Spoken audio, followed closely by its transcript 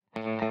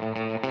Hey,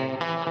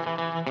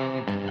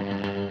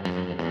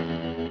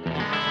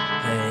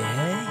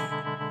 hey,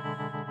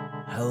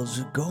 how's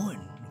it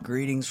going?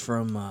 Greetings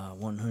from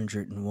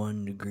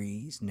 101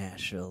 degrees,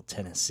 Nashville,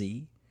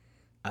 Tennessee.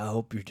 I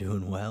hope you're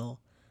doing well.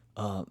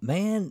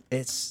 Man,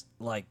 it's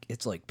like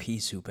pea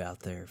soup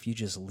out there. If you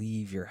just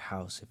leave your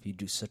house, if you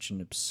do such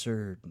an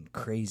absurd and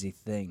crazy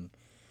thing,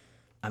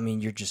 I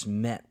mean, you're just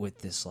met with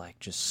this like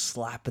just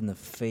slap in the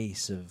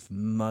face of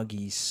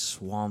muggy,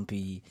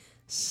 swampy,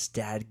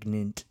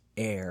 stagnant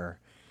air.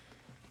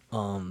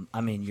 I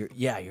mean,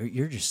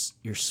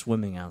 you're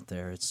swimming out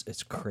there.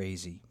 It's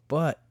crazy,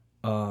 but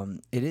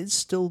it is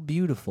still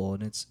beautiful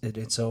in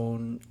its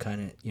own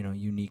kind of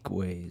unique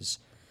ways.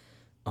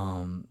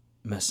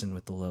 Messing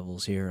with the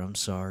levels here. I'm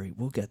sorry.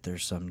 We'll get there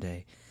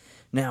someday.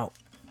 Now,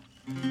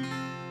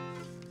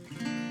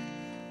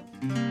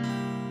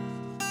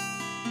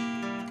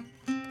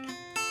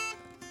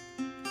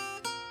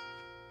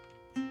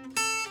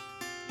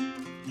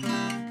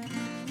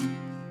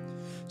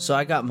 so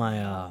I got my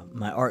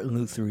Art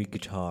Luthier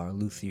guitar,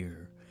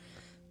 Luthier.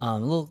 My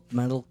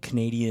little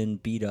Canadian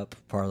beat up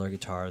parlor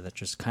guitar that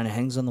just kind of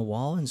hangs on the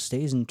wall and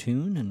stays in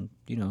tune, and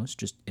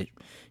it's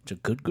a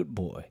good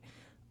boy.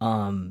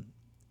 Um,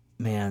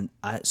 Man,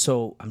 I'm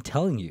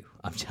telling you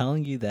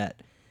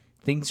that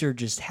things are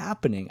just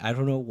happening. I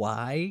don't know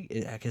why.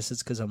 I guess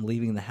it's because I'm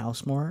leaving the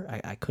house more.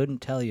 I couldn't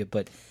tell you,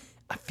 but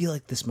I feel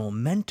like this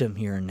momentum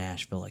here in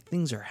Nashville, like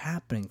things are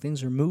happening,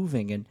 things are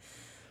moving, and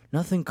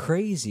nothing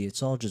crazy.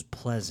 It's all just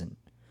pleasant.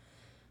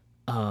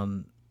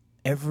 I've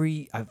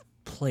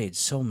played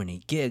so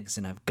many gigs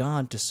and I've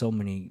gone to so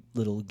many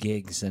little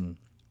gigs, and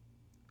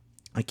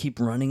I keep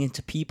running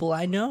into people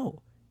I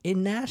know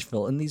in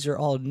Nashville, and these are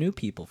all new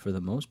people for the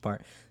most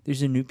part.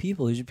 These are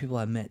people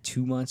I met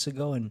 2 months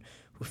ago and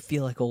who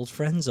feel like old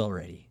friends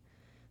already.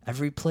 I've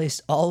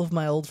replaced all of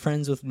my old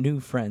friends with new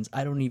friends.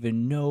 I don't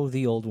even know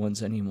the old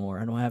ones anymore.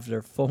 I don't have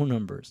their phone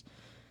numbers.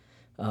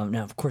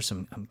 Now, of course,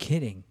 I'm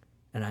kidding,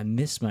 and I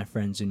miss my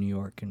friends in New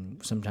York,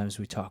 and sometimes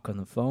we talk on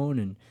the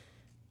phone,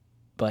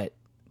 but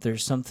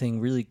there's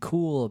something really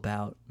cool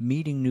about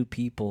meeting new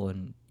people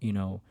and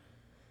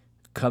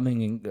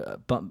coming and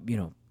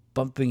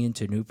bumping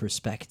into new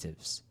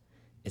perspectives.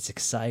 It's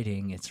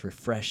exciting, it's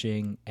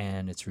refreshing,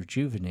 and it's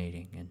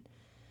rejuvenating.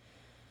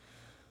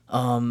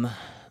 And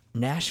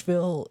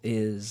Nashville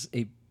is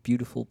a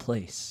beautiful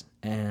place,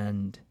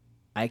 and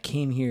I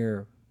came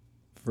here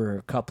for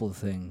a couple of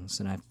things,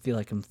 and I feel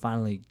like I'm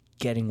finally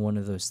getting one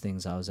of those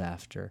things I was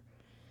after.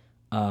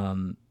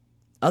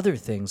 Other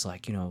things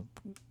like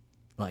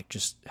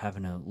just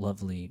having a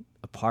lovely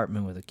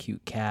apartment with a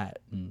cute cat,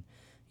 and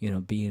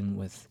being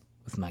with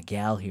my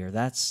gal here.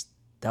 That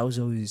was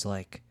always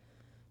like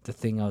the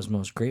thing I was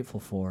most grateful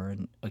for,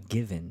 and a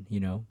given,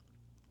 even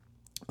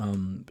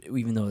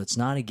though it's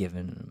not a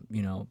given,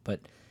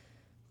 but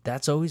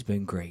that's always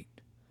been great.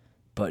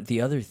 But the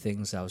other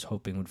things I was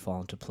hoping would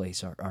fall into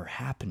place are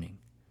happening,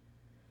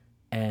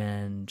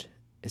 and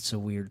it's a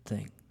weird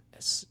thing.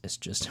 It's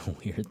just a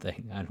weird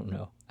thing. I don't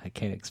know. I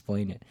can't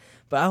explain it.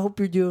 But I hope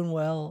you're doing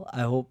well.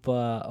 I hope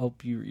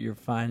you're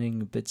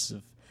finding bits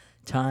of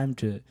time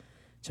to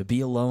be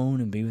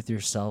alone and be with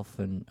yourself,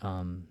 and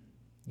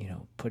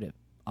put it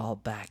all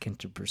back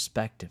into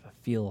perspective. I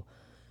feel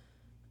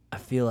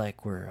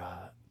like we're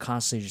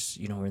constantly just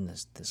we're in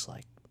this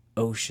like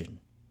ocean.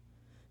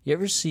 You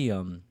ever see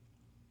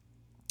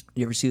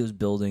those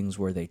buildings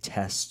where they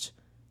test,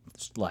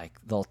 like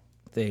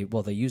they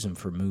use them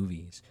for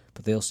movies,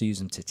 but they also use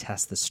them to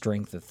test the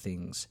strength of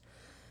things.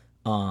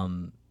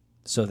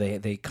 So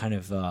they kind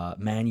of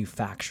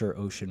manufacture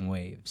ocean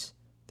waves.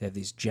 They have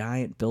these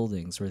giant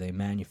buildings where they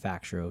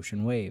manufacture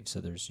ocean waves. So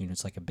there's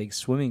it's like a big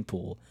swimming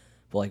pool,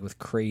 but like with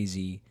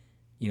crazy,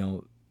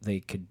 they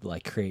could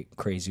like create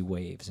crazy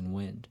waves and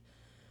wind.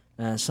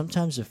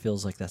 Sometimes it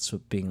feels like that's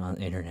what being on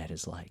the internet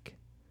is like.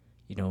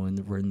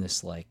 And we're in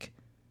this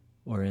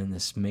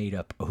made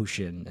up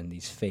ocean, and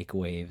these fake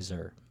waves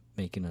are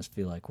making us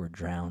feel like we're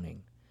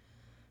drowning.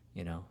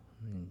 And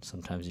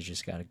sometimes you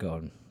just gotta go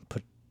and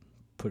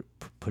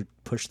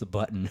push the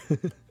button.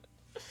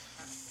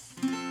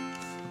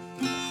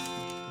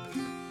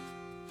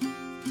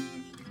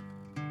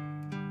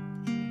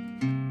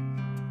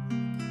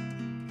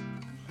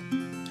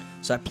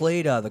 So I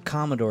played the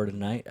Commodore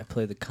tonight.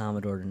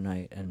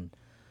 And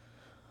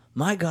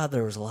my God,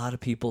 there was a lot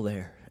of people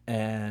there.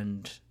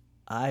 And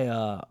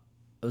I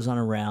was on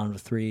a round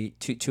with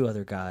two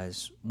other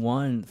guys.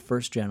 One, the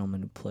first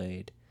gentleman who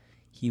played,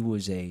 he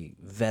was a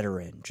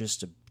veteran,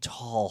 just a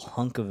tall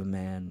hunk of a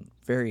man,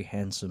 very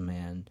handsome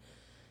man.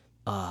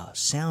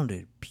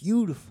 Sounded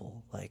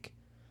beautiful, like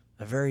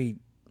a very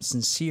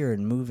sincere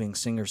and moving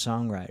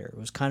singer-songwriter.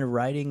 Was kind of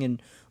writing in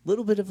a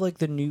little bit of like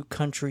the new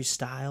country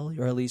style,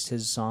 or at least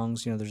his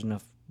songs. There's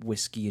enough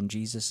whiskey and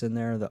Jesus in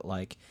there that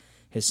like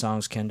his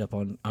songs can end up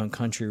on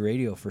country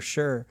radio for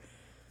sure.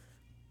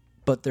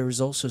 But there was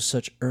also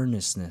such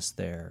earnestness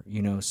there,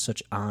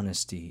 such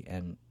honesty.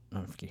 And I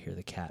don't know if you can hear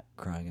the cat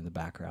crying in the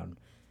background.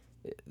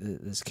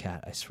 This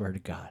cat, I swear to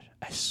God.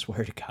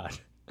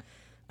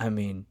 I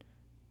mean,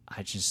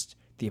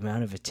 the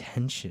amount of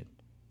attention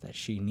that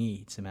she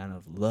needs, the amount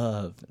of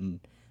love and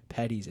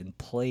petties and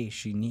play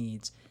she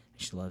needs.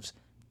 She loves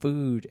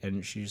food,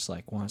 and she just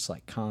like wants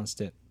like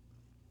constant.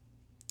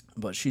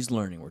 But she's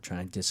learning. We're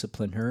trying to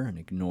discipline her and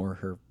ignore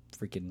her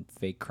freaking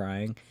fake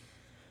crying.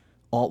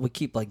 We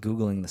keep like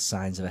Googling the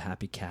signs of a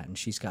happy cat, and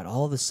she's got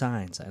all the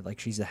signs.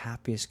 She's the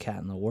happiest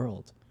cat in the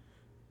world,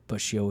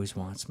 but she always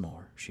wants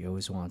more. She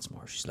always wants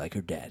more. She's like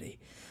her daddy.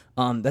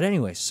 But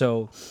anyway,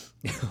 so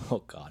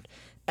oh god.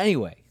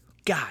 Anyway,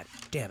 god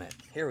damn it.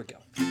 Here we go.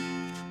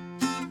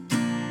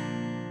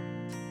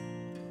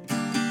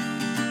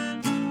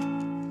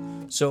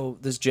 So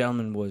this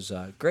gentleman was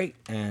great,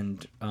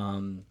 and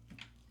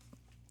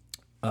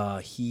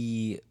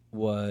he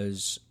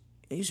was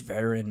a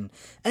veteran.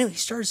 Anyway, he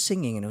started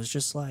singing, and it was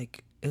just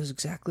like, it was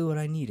exactly what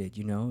I needed,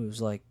 you know? It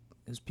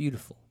was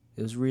beautiful.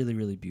 It was really,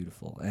 really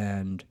beautiful.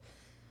 And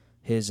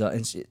his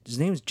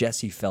name is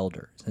Jesse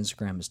Felder. His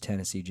Instagram is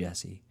Tennessee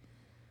Jesse.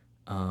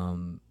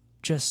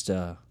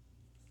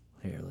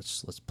 Here,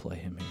 let's play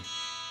him here.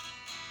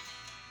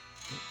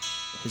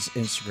 His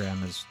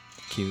Instagram is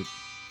cute.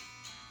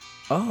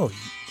 Oh,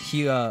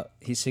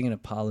 he's singing a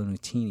Paolo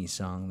Nutini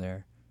song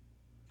there.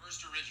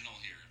 First original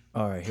here.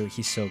 All right,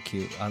 he's so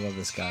cute. I love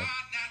this guy.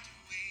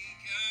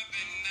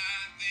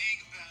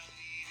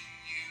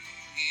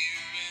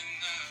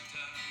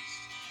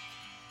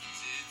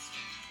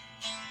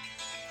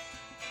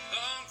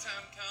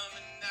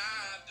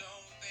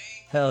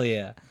 Hell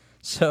yeah.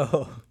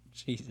 So,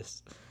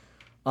 Jesus.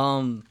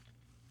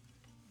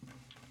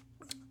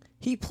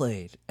 He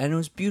played, and it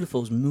was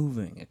beautiful. It was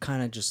moving. It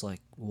kind of just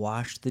like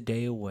washed the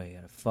day away.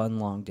 Had a fun,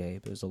 long day,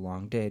 but it was a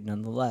long day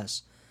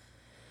nonetheless.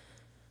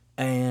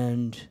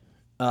 And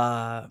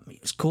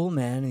it was cool,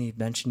 man. And he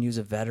mentioned he was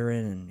a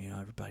veteran, and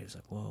everybody was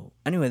like, "Whoa."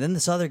 Anyway, then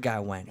this other guy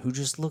went, who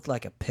just looked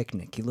like a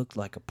picnic. He looked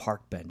like a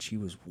park bench. He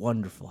was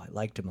wonderful. I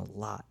liked him a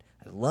lot.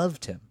 I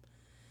loved him.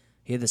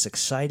 He had this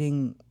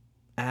exciting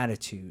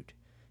attitude.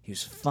 He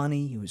was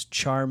funny. He was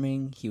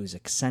charming. He was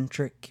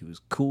eccentric. He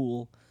was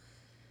cool.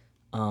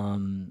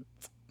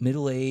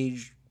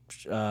 Middle-aged.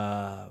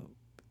 I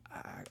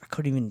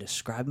couldn't even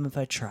describe him if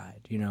I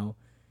tried. He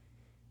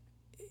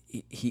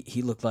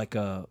looked like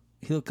a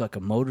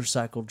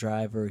motorcycle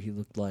driver. He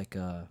looked like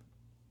a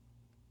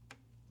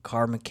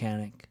car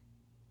mechanic.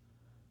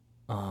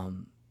 But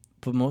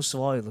most of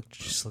all, he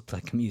just looked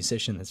like a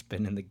musician that's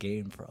been in the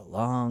game for a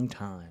long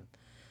time.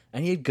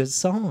 And he had good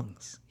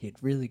songs. He had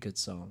really good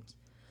songs.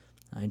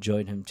 I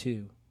enjoyed him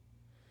too.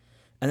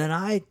 And then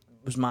it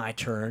was my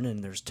turn,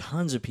 and there's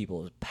tons of people.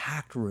 It was a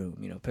packed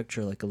room.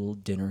 Picture like a little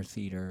dinner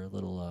theater,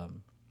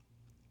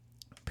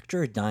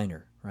 picture a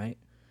diner, right?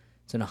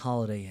 It's in a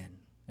Holiday Inn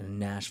in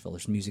Nashville.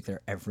 There's music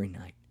there every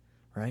night,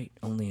 right?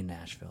 Only in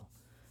Nashville.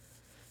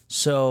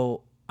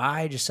 So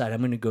I decided I'm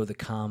going to go the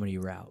comedy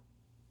route.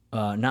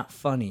 Not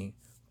funny,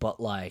 but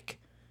like,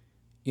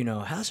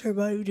 how's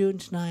everybody doing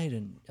tonight?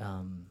 And,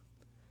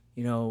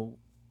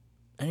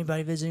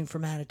 anybody visiting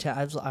from out of town?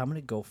 I'm going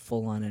to go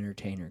full-on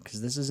entertainer,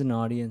 because this is an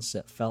audience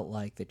that felt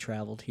like they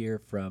traveled here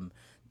from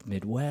the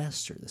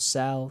Midwest or the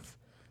South.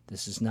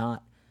 This is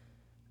not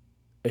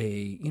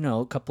a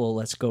couple of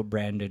Let's Go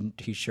Brandon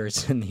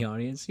t-shirts in the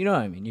audience. You know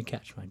what I mean? You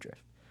catch my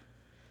drift.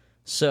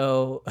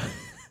 So,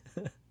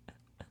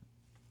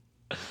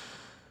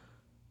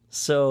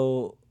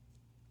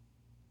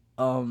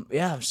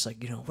 yeah, I was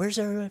like, where's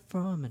everybody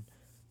from? And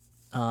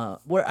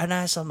and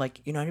I asked them,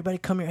 like, anybody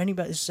come here?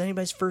 This is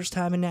anybody's first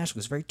time in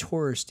Nashville? It's very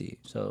touristy.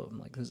 So I'm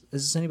like, is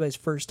this anybody's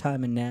first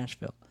time in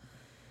Nashville?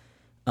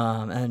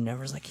 And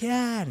everyone's like,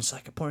 yeah. And it's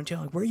like a point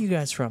like, where are you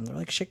guys from? They're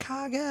like,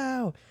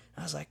 Chicago.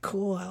 I was like,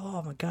 cool.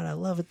 Oh my God, I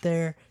love it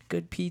there.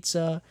 Good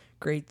pizza,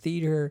 great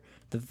theater,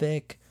 the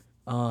Vic,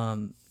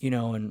 and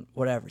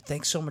whatever.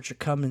 Thanks so much for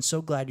coming.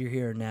 So glad you're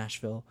here in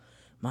Nashville.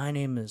 My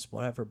name is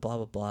whatever, blah,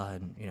 blah, blah.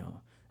 And,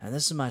 and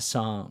this is my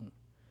song.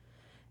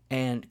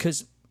 And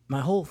because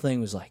my whole thing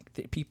was like,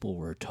 the people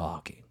were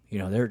talking. They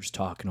were just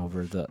talking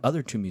over the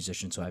other two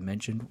musicians who I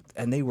mentioned,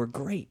 and they were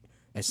great.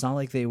 It's not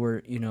like they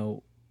were,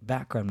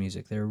 background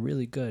music. They were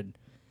really good.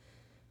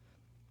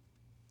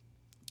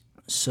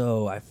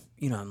 So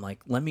I'm like,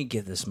 let me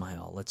give this my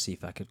all. Let's see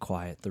if I could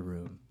quiet the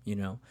room,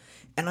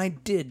 And I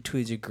did to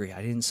a degree.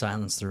 I didn't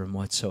silence the room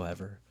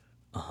whatsoever.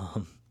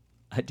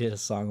 I did a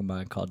song of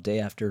mine called Day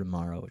After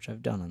Tomorrow, which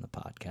I've done on the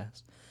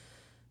podcast.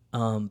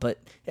 But,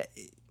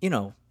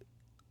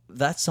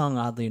 that song,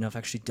 oddly enough,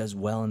 actually does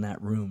well in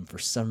that room for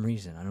some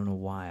reason. I don't know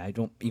why. I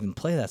don't even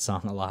play that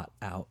song a lot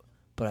out,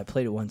 but I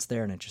played it once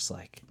there, and it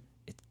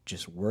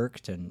just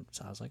worked. And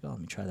so I was like, oh, let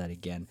me try that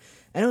again.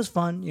 And it was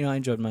fun. I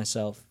enjoyed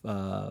myself.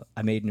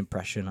 I made an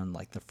impression on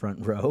like the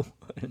front row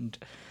and,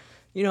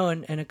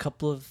 and a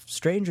couple of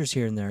strangers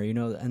here and there,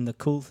 and the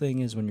cool thing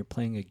is when you're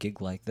playing a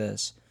gig like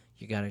this,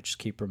 you got to just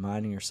keep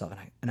reminding yourself.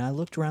 And I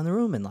looked around the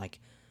room, and like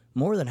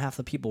more than half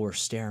the people were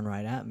staring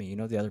right at me.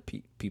 The other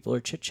people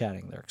are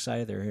chit-chatting. They're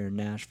excited. They're here in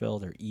Nashville.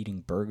 They're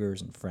eating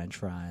burgers and french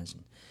fries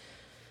and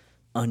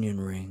onion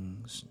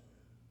rings.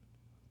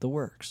 The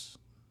works.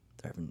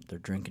 They're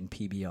drinking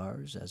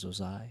PBRs, as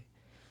was I.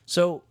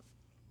 So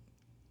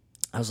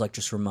I was like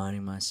just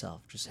reminding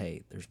myself, just,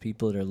 hey, there's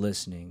people that are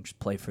listening, just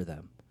play for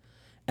them.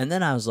 And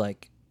then I was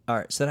like, all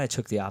right, so then I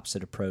took the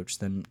opposite approach.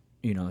 Then,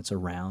 it's a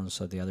round,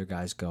 so the other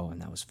guys go,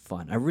 and that was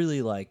fun. I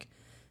really like,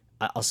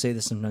 I'll say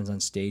this sometimes on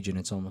stage, and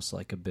it's almost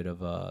like a bit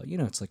of a,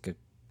 it's like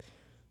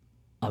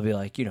I'll be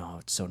like,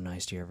 it's so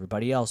nice to hear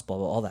everybody else, blah,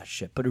 blah, all that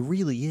shit. But it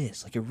really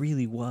is. Like, it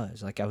really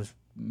was. Like, I was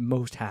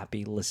most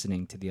happy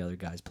listening to the other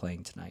guys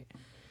playing tonight.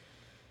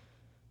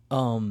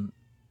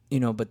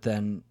 But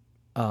then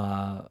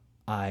I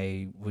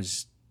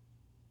was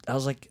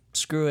like,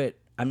 screw it.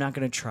 I'm not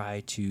going to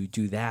try to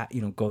do that,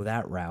 go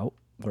that route,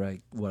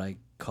 what I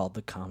called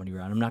the comedy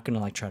route. I'm not going to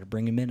like try to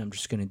bring him in. I'm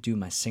just going to do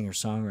my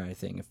singer-songwriter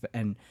thing.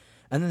 And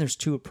then there's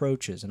two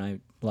approaches, and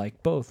I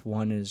like both.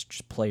 One is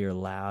just play your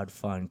loud,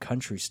 fun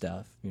country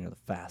stuff, the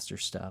faster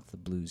stuff, the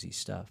bluesy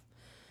stuff.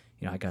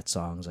 I got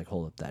songs like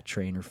Hold Up That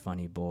Train or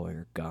Funny Boy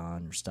or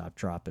Gone or Stop,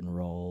 Drop, and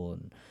Roll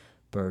and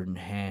Bird in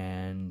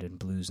Hand and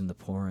Blues in the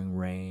Pouring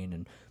Rain,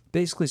 and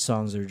basically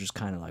songs that are just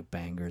kind of like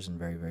bangers and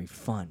very, very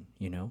fun,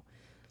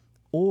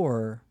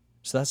 Or,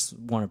 so that's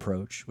one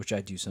approach, which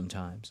I do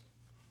sometimes.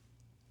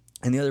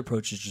 And the other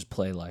approach is just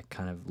play like,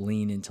 kind of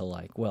lean into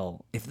like,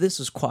 well, if this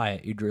was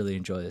quiet, you'd really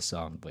enjoy this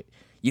song, but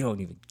you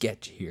don't even get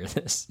to hear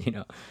this,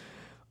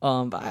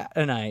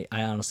 I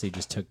honestly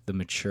just took the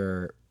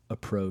mature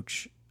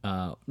approach,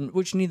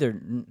 which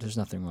there's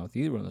nothing wrong with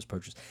either one of those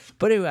approaches.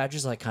 But anyway, I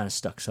just like kind of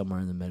stuck somewhere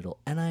in the middle,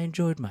 and I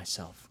enjoyed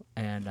myself,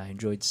 and I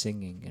enjoyed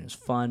singing, and it was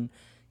fun.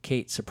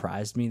 Kate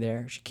surprised me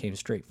there. She came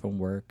straight from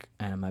work,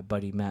 and my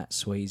buddy Matt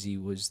Swayze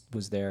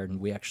was there, and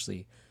we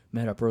actually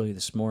met up early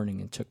this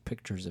morning and took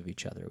pictures of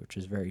each other, which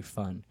was very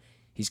fun.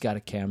 He's got a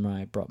camera.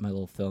 I brought my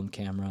little film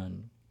camera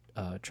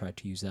and tried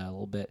to use that a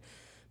little bit.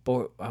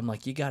 But I'm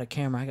like, you got a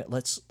camera?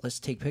 Let's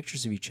take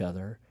pictures of each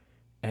other,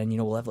 and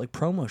we'll have like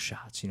promo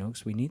shots,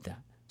 because we need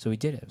that. So we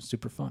did it. It was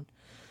super fun.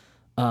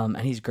 And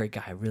he's a great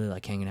guy. I really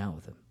like hanging out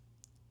with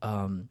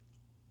him.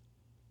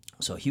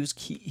 So he was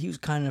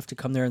kind enough to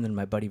come there, and then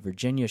my buddy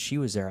Virginia, she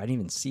was there. I didn't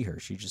even see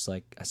her. She just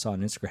like, I saw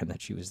on Instagram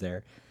that she was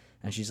there,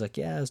 and she's like,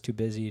 yeah, I was too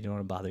busy. Don't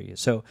want to bother you.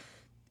 So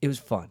it was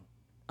fun.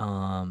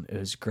 It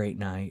was a great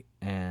night,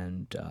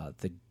 and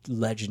the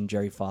legend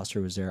Jerry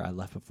Foster was there. I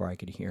left before I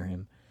could hear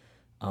him,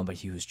 but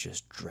he was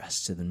just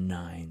dressed to the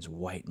nines,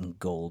 white and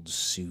gold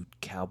suit,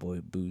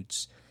 cowboy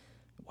boots,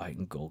 white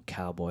and gold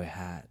cowboy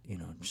hat,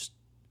 just,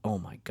 oh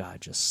my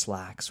God, just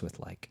slacks with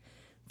like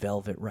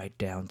velvet right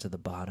down to the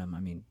bottom. I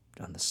mean,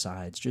 on the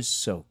sides,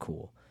 just so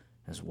cool.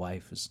 His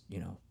wife was,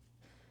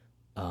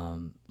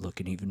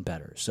 looking even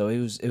better. So it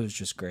was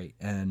just great.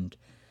 And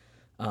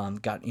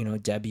got,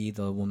 Debbie,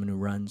 the woman who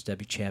runs,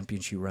 Debbie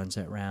Champion, she runs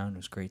that round. It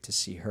was great to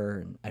see her,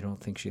 and I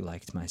don't think she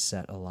liked my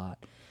set a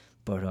lot.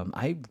 But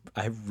I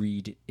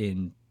read it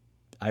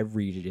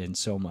in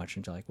so much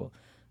until like, well,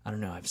 I don't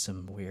know, I have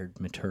some weird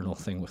maternal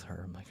thing with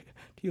her. I'm like,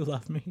 do you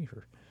love me?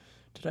 Or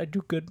did I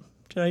do good?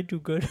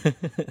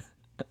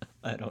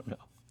 I don't know.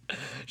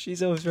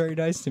 She's always very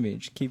nice to me,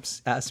 and she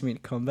keeps asking me to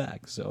come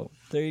back. So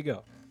there you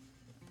go.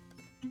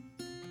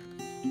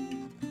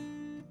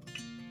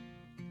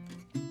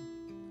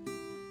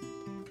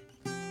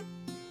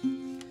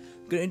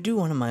 I'm going to do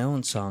one of my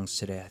own songs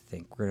today, I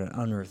think. We're going to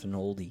unearth an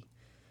oldie.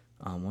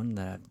 One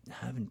that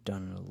I haven't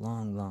done in a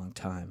long, long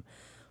time.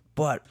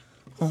 But,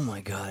 oh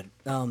my God.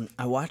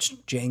 I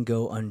watched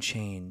Django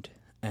Unchained,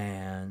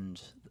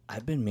 and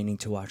I've been meaning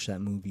to watch that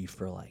movie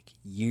for like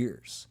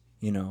years.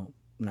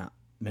 Not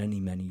many,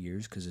 many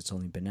years, because it's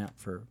only been out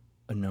for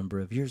a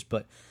number of years.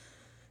 But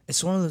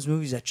it's one of those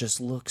movies that just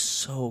looks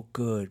so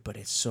good, but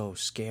it's so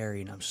scary,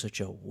 and I'm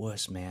such a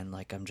wuss, man.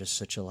 Like, I'm just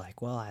such a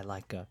like, well, I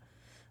like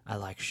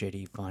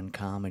shitty, fun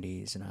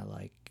comedies, and I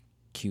like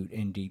cute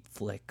indie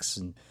flicks,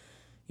 and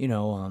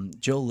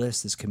Joe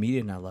List, this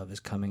comedian I love, is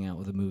coming out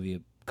with a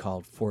movie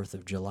called 4th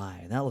of July,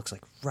 and that looks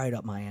like right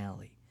up my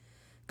alley.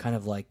 Kind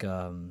of like,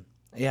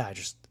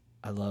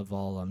 I love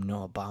all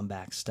Noah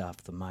Baumbach stuff,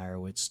 the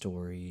Meyerowitz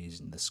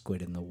stories, and the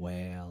Squid and the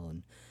Whale,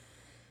 and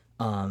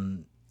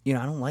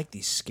I don't like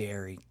these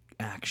scary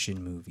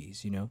action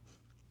movies,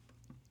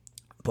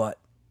 but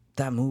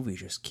that movie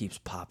just keeps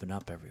popping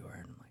up everywhere,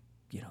 and I'm like,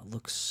 it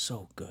looks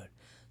so good.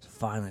 So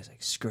finally, I was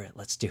like, screw it,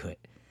 let's do it.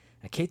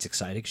 And Kate's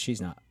excited because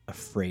she's not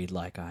afraid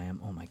like I am.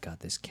 Oh my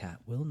God, this cat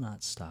will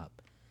not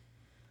stop.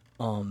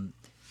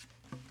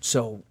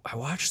 So I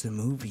watched the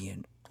movie,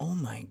 and oh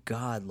my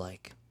God,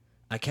 like,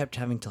 I kept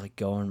having to like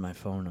go on my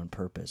phone on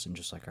purpose and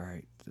just like, all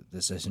right,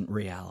 this isn't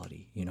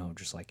reality,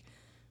 just like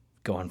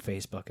go on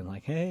Facebook and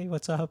like, hey,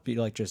 what's up?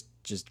 Like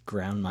just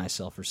ground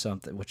myself or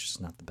something, which is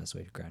not the best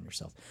way to ground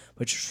yourself,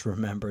 but just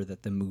remember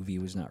that the movie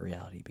was not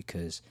reality,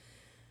 because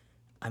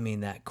I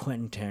mean, that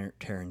Quentin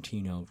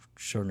Tarantino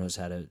sure knows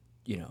how to,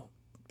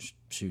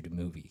 shoot a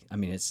movie. I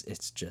mean, it's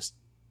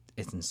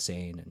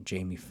insane. And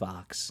Jamie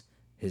Foxx,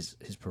 his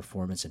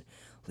performance, and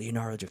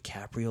Leonardo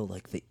DiCaprio,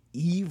 like the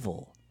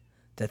evil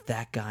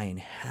that guy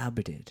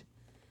inhabited,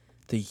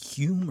 the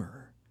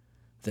humor,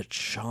 the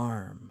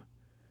charm,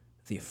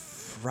 the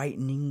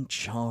frightening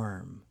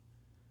charm.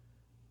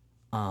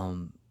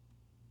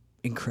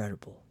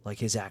 incredible. Like,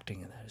 his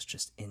acting in that is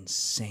just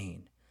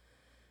insane.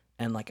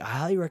 And, like, I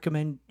highly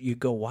recommend you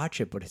go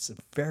watch it, but it's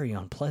very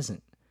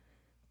unpleasant.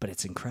 But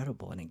it's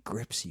incredible, and it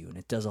grips you, and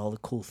it does all the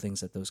cool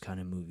things that those kind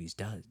of movies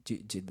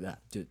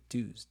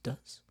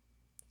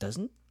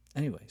doesn't?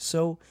 Anyway,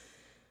 so,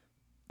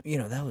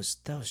 that was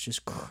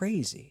just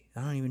crazy.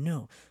 I don't even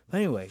know. But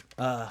anyway,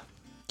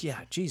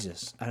 yeah,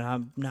 Jesus. And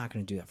I'm not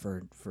going to do that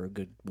for a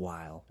good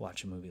while,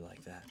 watch a movie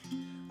like that.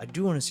 I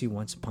do want to see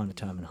Once Upon a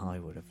Time in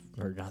Hollywood.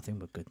 I've heard nothing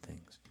but good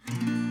things.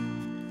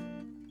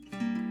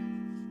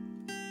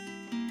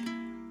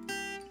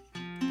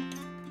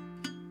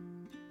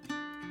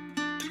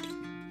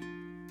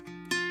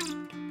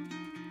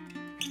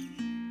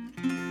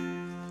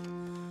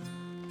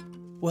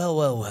 Well.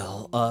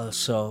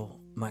 So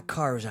my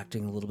car was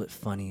acting a little bit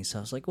funny, so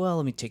I was like, well,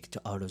 let me take it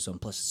to AutoZone.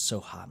 Plus, it's so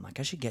hot. I'm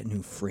like, I should get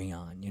new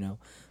Freon,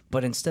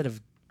 But instead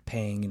of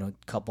paying, a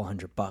couple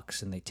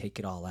 $100 and they take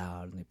it all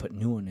out and they put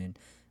new one in,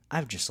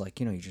 I've just like,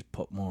 you just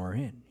put more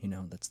in.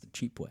 That's the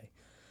cheap way.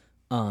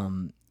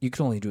 You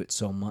can only do it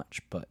so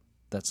much, but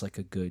that's like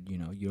a good,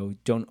 you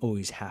don't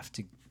always have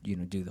to,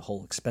 do the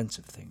whole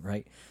expensive thing,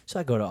 right? So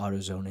I go to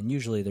AutoZone, and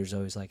usually there's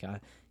always like,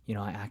 I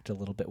act a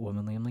little bit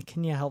womanly. I'm like,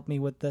 can you help me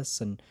with this?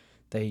 And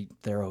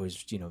they're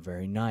always,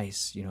 very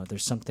nice.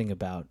 There's something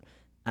about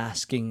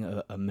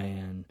asking a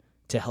man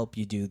to help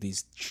you do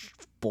these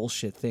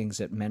bullshit things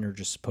that men are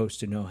just supposed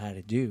to know how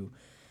to do.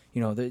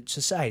 The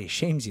society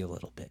shames you a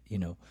little bit,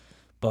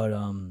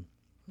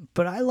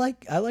 But I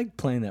like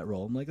playing that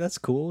role. I'm like, that's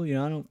cool.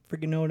 I don't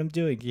freaking know what I'm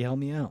doing. Can you help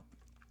me out?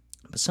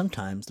 But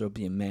sometimes there'll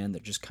be a man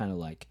that just kind of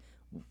like,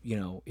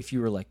 if you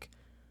were like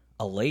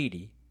a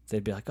lady,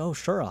 they'd be like, oh,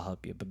 sure, I'll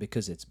help you. But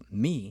because it's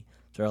me,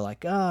 they're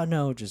like, oh,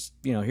 no, just,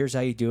 here's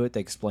how you do it. They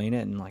explain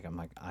it. And I'm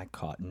like, I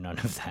caught none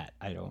of that.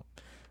 I don't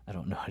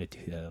know how to do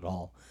that at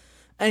all.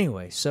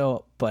 Anyway,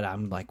 but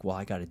I'm like, well,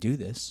 I got to do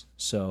this.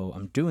 So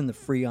I'm doing the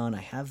Freon.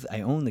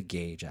 I own the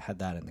gauge. I had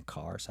that in the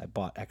car. So I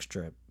bought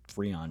extra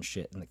Freon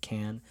shit in the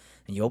can.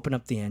 And you open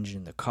up the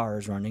engine, the car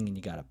is running, and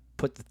you got to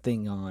put the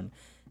thing on.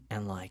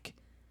 And like,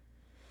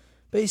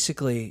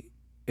 basically,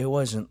 it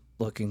wasn't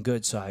looking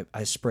good, so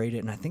I sprayed it,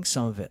 and I think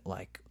some of it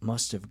like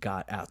must have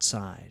got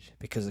outside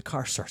because the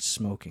car starts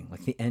smoking.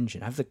 Like the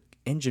engine, I have the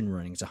engine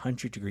running, it's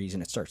 100 degrees,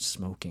 and it starts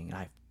smoking, and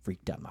I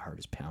freaked out. My heart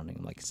is pounding.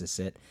 I'm like, is this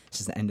it?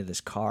 This is the end of this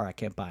car. I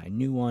can't buy a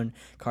new one.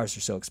 Cars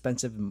are so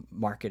expensive. The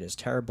market is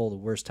terrible. The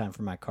worst time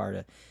for my car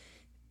to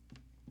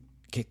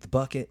kick the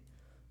bucket.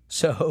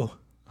 So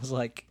I was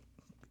like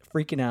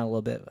freaking out a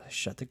little bit. I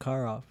shut the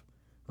car off.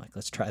 Like,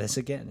 let's try this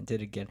again, and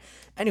did it again.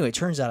 Anyway, it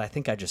turns out I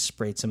think I just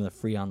sprayed some of the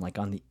Freon like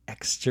on the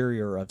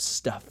exterior of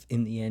stuff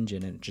in the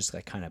engine, and it just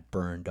like kind of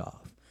burned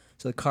off.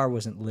 So the car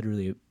wasn't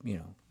literally,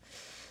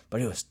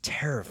 but it was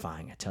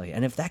terrifying, I tell you.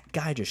 And if that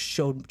guy just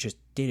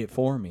did it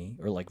for me,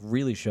 or like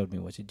really showed me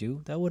what to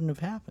do, that wouldn't have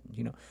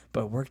happened,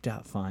 But it worked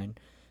out fine.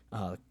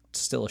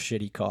 Still a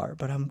shitty car,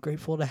 but I'm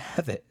grateful to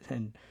have it.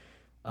 And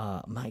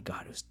my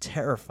God, it was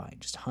terrifying.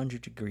 Just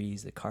 100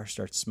 degrees, the car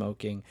starts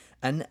smoking,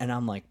 and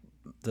I'm like,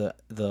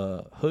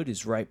 the hood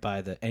is right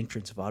by the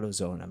entrance of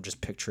AutoZone. I'm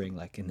just picturing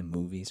like in the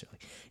movies,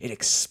 like it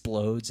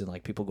explodes and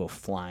like people go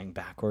flying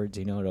backwards.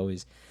 It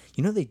always,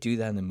 they do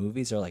that in the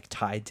movies. They're like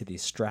tied to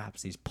these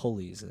straps, these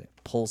pulleys, and it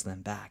pulls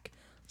them back.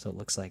 So it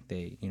looks like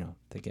they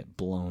get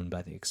blown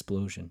by the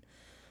explosion.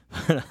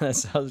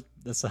 that's how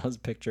I was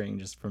picturing,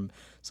 just from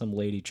some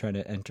lady trying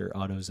to enter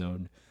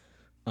AutoZone.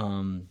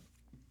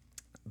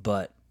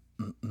 But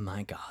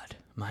my God,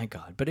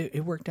 but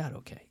it worked out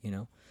okay,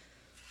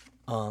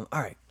 All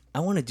right. I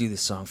want to do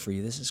this song for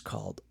you. This is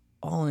called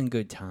All in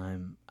Good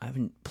Time. I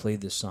haven't played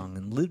this song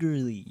in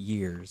literally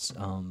years,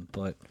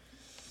 but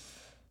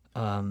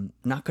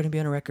not going to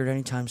be on a record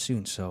anytime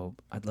soon, so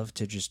I'd love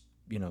to just,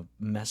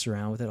 mess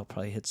around with it. I'll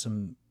probably hit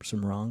some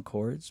wrong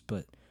chords,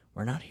 but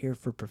we're not here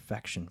for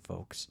perfection,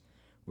 folks.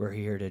 We're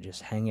here to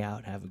just hang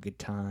out, have a good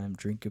time,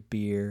 drink a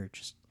beer,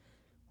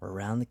 we're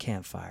around the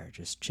campfire,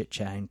 just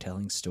chit-chatting,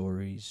 telling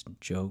stories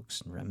and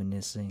jokes and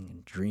reminiscing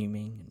and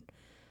dreaming and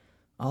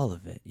all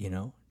of it,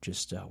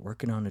 just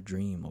working on a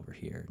dream over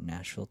here in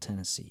Nashville,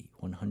 Tennessee,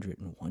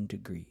 101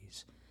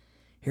 degrees.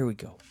 Here we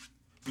go.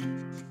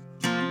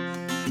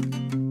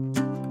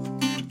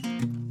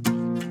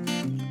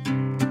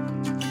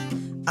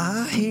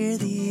 I hear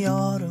the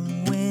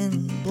autumn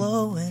wind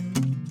blowing,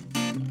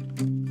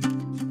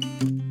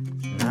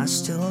 and I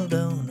still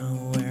don't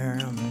know where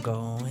I'm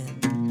going.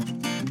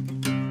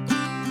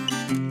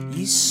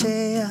 You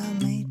say I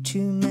made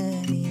too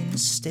many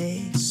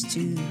mistakes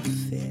to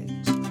fix.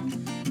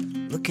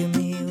 Look at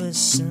me with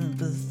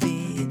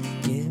sympathy,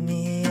 give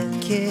me a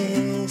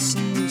kiss,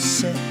 and you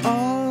said,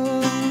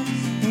 all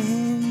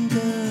in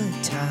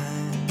good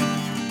time.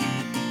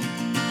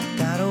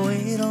 Gotta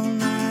wait all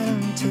night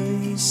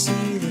until you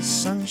see the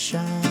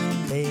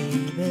sunshine,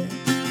 baby.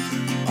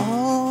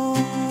 All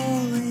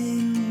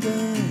in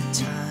good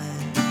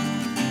time.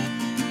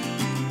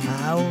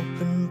 I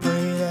hope and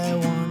pray that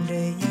one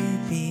day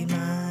you'd be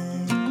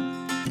mine.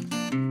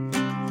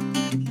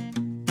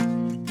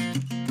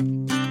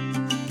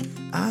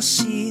 I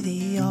see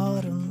the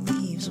autumn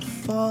leaves are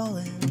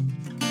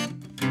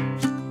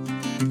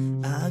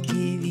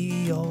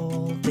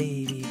all,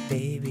 baby,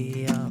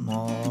 baby, I'm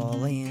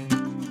all in.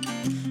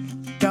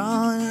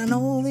 Darling, I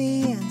know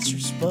the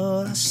answers,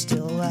 but I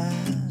still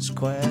ask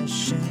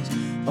questions.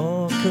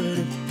 Oh, could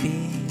it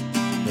be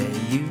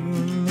that you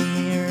and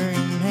me are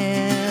in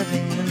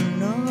heaven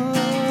and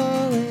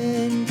all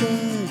in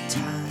good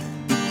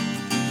time?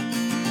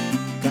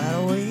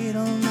 Gotta wait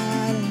all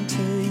night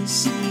until you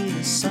see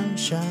the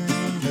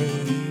sunshine,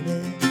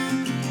 baby.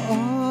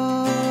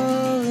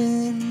 All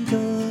in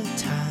good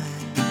time.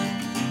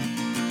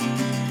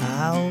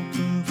 I hope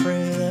and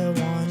pray that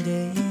one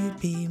day you'd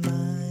be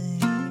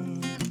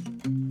mine.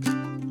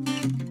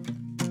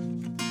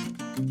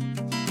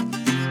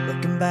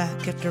 Looking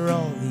back after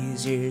all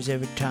these years,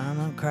 every time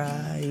I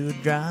cry, you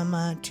would dry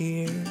my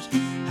tears.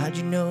 How'd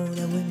you know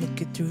that we'd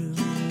make it through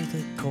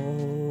the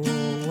cold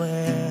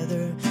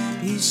weather?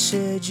 You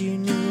said you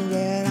knew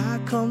that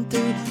I'd come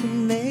through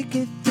and make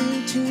it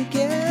through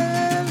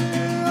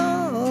together.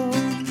 Oh,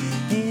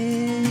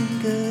 in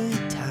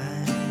good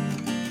time.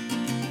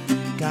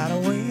 Gotta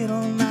wait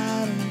all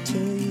night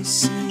until you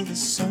see the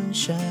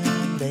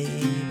sunshine,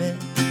 baby.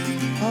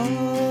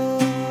 All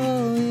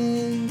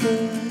in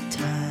good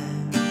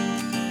time.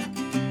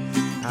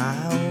 I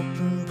hope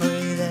and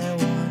pray that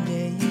one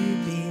day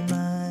you'd be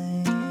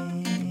mine.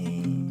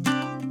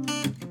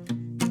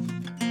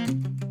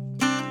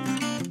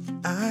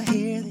 I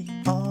hear the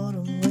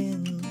autumn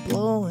wind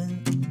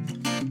blowing,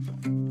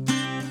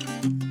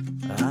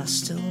 but I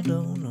still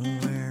don't know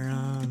where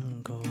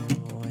I'm going.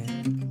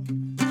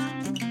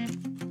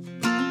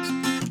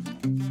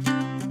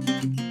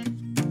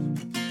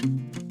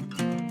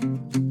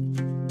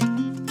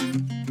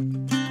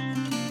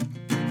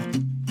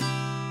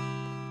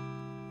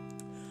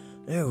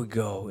 There we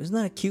go. Isn't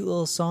that a cute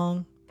little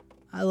song?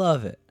 I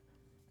love it.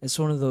 It's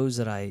one of those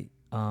that I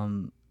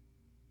kind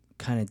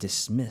of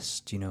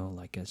dismissed,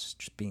 like as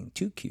just being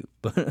too cute.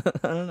 But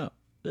I don't know.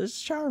 It's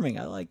charming.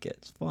 I like it.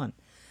 It's fun.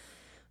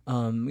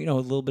 A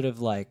little bit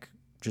of like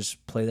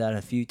just play that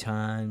a few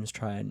times.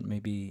 Try and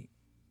maybe.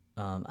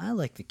 I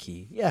like the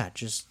key. Yeah,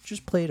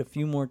 just play it a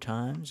few more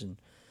times and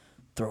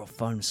throw a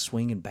fun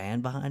swing and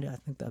band behind it. I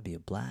think that'd be a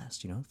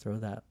blast. Throw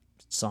that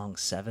song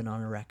 7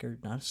 on a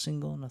record, not a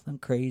single, nothing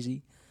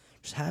crazy.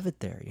 Just have it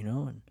there,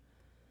 and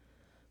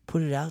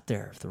put it out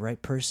there. If the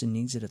right person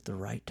needs it at the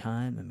right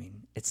time, I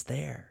mean, it's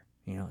there.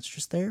 It's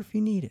just there if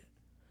you need it.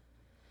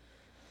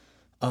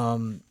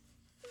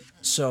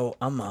 So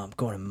I'm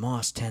going to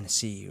Moss,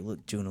 Tennessee,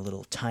 doing a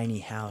little tiny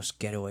house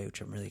getaway,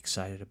 which I'm really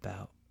excited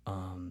about.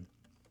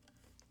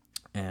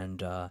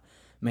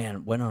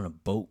 Man, went on a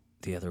boat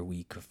the other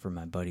week for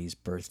my buddy's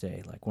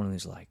birthday, like one of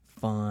these like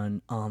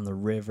fun on the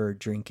river,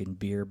 drinking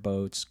beer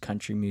boats,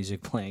 country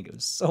music playing. It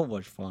was so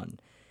much fun.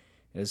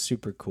 It was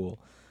super cool.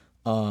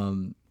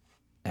 Then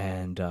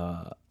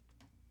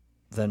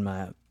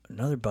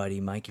another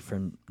buddy, Mikey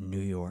from New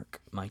York,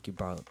 Mikey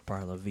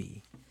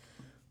Barlavie,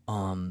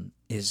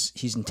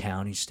 he's in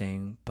town. He's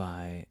staying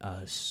by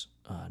us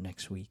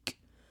next week.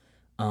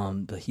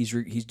 But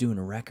he's doing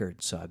a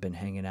record, so I've been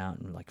hanging out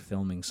and like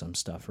filming some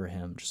stuff for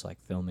him, just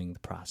like filming the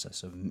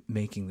process of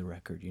making the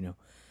record,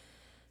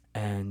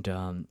 And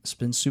it's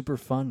been super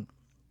fun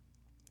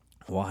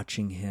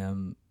watching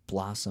him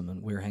blossom.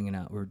 And we were hanging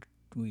out.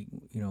 We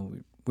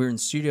were in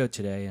studio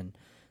today, and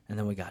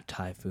then we got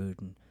Thai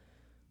food, and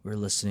we were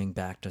listening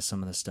back to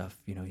some of the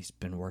stuff he's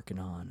been working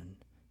on. And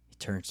he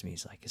turns to me,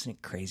 he's like, "Isn't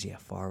it crazy how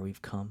far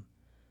we've come?"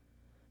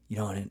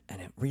 And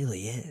it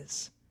really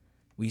is.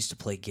 We used to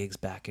play gigs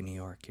back in New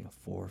York,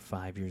 4 or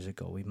 5 years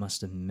ago. We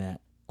must have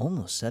met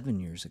almost 7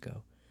 years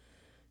ago.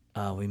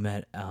 We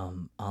met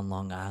on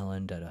Long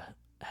Island at a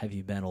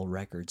heavy metal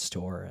record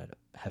store at a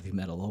heavy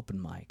metal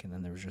open mic, and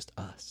then there was just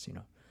us,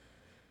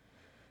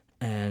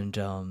 And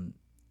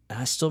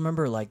I still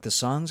remember, like, the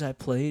songs I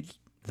played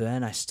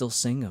then, I still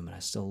sing them, and I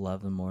still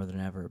love them more than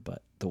ever,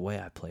 but the way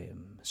I play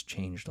them has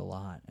changed a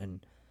lot,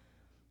 and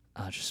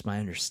just my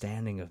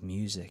understanding of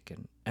music,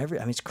 and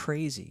it's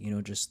crazy,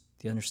 just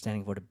the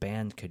understanding of what a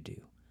band could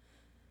do,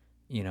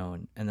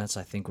 and that's,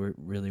 I think,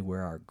 really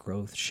where our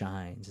growth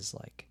shines, is,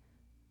 like,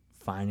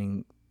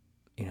 finding,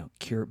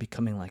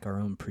 becoming, like, our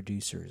own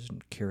producers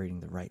and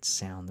curating the right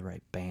sound, the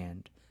right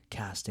band,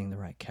 casting the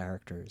right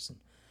characters, and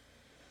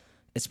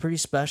it's pretty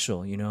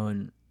special,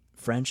 and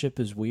friendship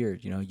is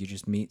weird. You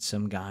just meet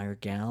some guy or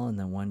gal, and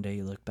then one day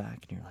you look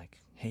back and you're like,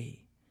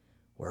 hey,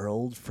 we're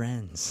old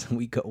friends.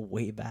 We go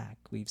way back.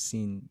 We've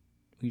seen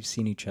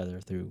each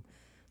other through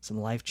some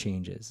life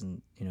changes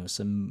and,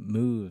 some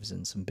moves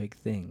and some big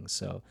things.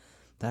 So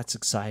that's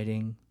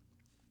exciting.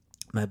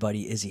 My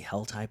buddy Izzy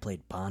Heltai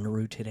played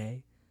Bonnaroo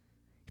today.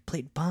 He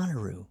played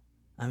Bonnaroo.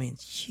 I mean,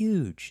 it's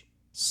huge.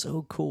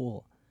 So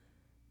cool.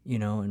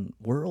 And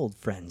we're old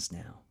friends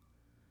now.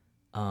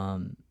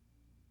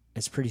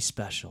 It's pretty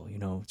special,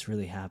 it's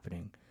really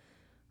happening.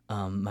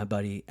 My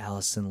buddy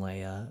Allison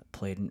Leia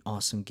played an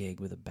awesome gig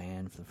with a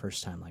band for the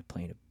first time, like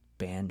playing a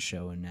band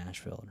show in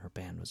Nashville, and her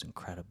band was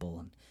incredible,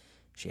 and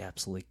she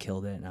absolutely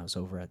killed it. And I was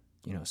over at,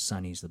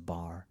 Sonny's, the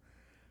bar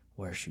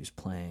where she was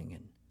playing,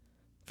 and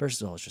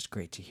First of all, it's just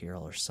great to hear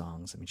all her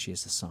songs. I mean, she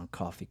has the song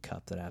Coffee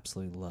Cup that I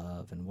absolutely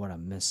love, and What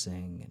I'm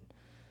Missing,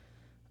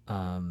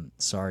 and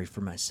Sorry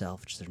for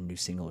Myself, which is their new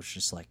single. It's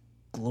just like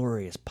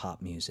glorious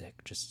pop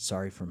music. Just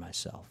Sorry for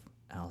Myself,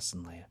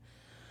 Allison Leia.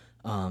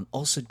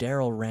 Also,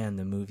 Daryl Rand,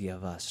 the movie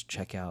of Us.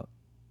 Check out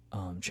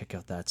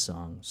that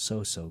song.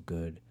 So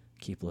good.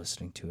 Keep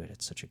listening to it.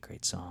 It's such a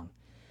great song.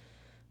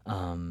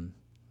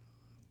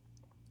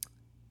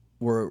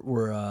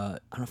 We're I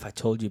don't know if I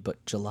told you,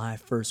 but July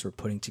 1st we're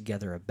putting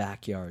together a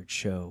backyard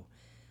show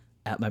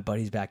at my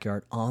buddy's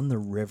backyard on the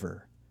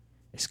river.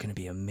 It's going to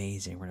be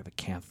amazing. We're going to have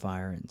a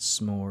campfire and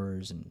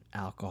s'mores and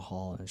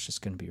alcohol, and it's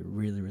just going to be a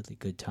really, really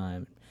good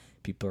time.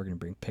 People are going to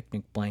bring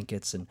picnic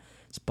blankets, and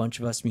it's a bunch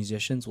of us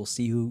musicians. We'll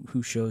see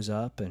who shows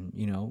up, and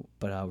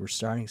but we're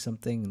starting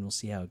something, and we'll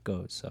see how it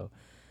goes. So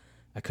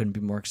I couldn't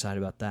be more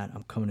excited about that.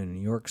 I'm coming to New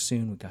York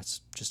soon. We got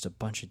just a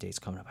bunch of dates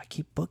coming up. I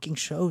keep booking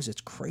shows. It's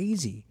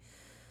crazy.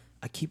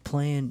 I keep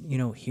playing,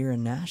 here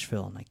in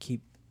Nashville, and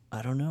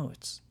I don't know,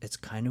 it's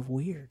kind of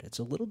weird. It's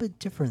a little bit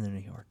different than New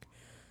York.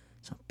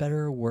 It's not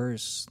better or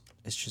worse.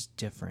 It's just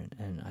different,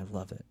 and I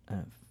love it.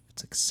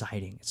 It's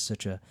exciting. It's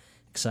such a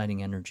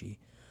exciting energy.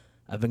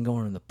 I've been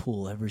going in the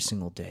pool every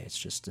single day. It's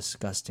just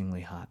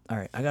disgustingly hot. All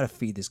right, I got to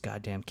feed this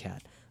goddamn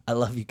cat. I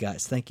love you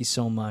guys. Thank you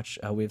so much.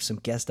 We have some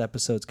guest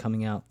episodes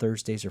coming out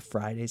Thursdays or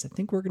Fridays. I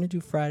think we're going to do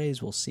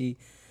Fridays. We'll see.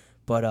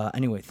 But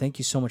anyway, thank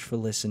you so much for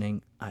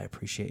listening. I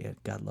appreciate it.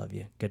 God love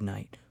you. Good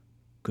night.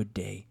 Good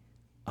day.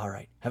 All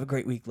right. Have a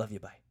great week. Love you.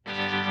 Bye.